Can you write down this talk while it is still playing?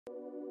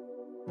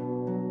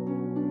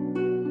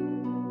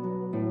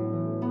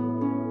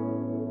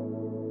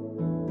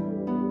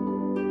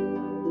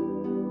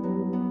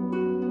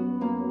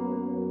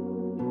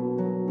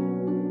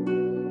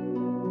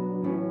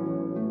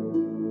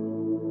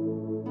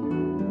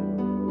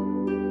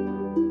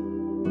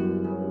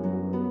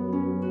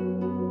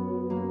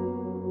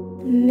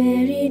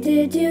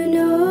did you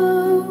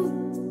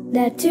know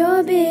that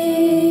your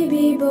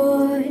baby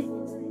boy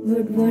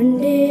would one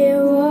day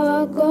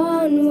walk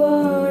on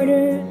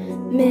water?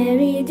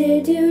 Mary,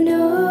 did you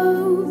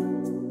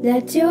know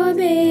that your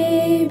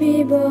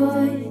baby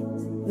boy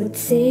would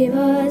save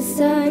our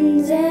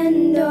sons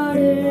and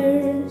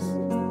daughters?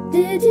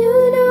 Did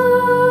you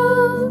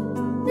know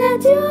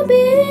that your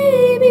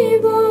baby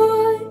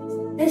boy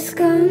has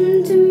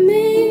come to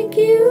make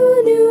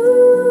you new?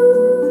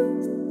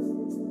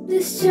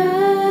 This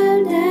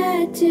child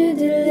that you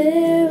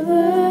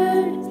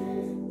delivered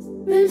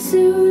will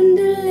soon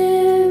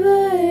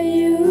deliver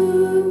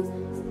you.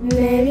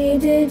 Mary,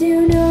 did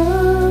you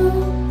know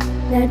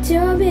that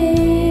your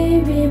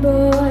baby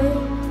boy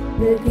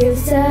will give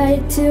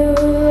sight to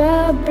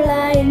a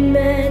blind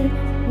man?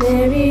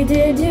 Mary,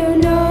 did you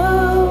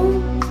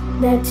know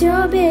that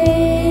your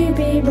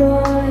baby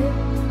boy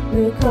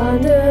will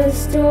calm the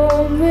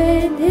storm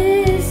with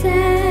his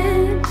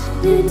hand?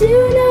 Did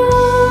you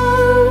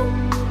know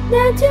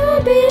that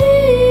your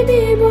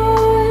baby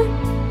boy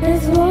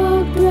has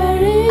walked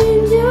where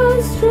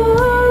angels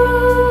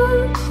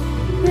stroll?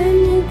 When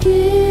you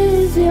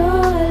kiss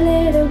your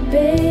little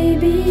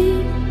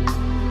baby,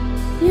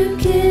 you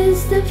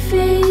kiss the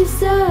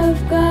face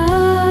of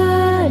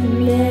God.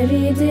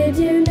 Mary, did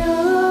you know?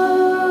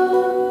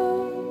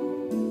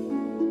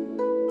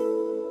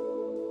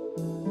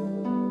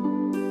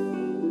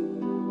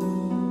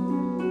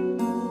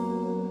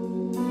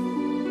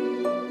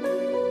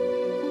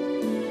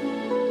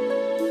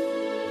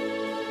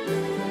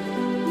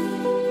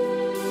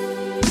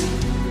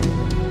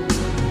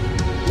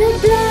 The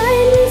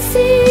blind will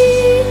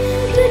see,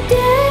 the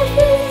deaf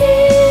will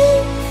hear,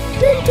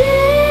 the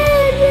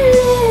dead will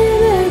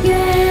live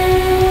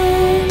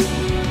again.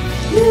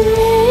 The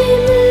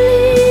lame will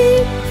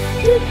leap,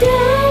 the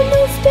dumb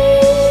will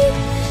speak,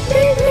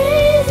 the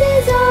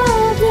praises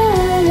of the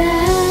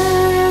Lamb.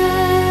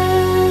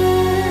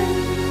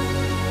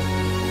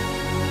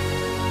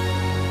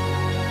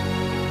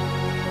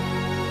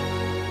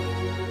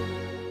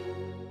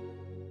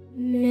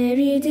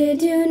 Mary,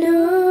 did you know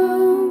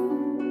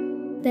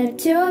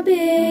that your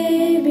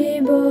baby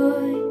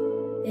boy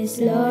is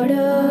Lord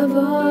of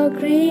all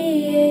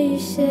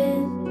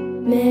creation?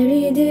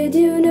 Mary, did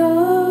you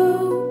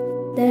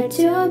know that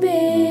your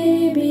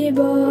baby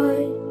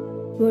boy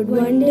would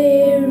one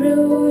day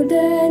rule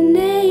the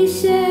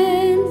nation?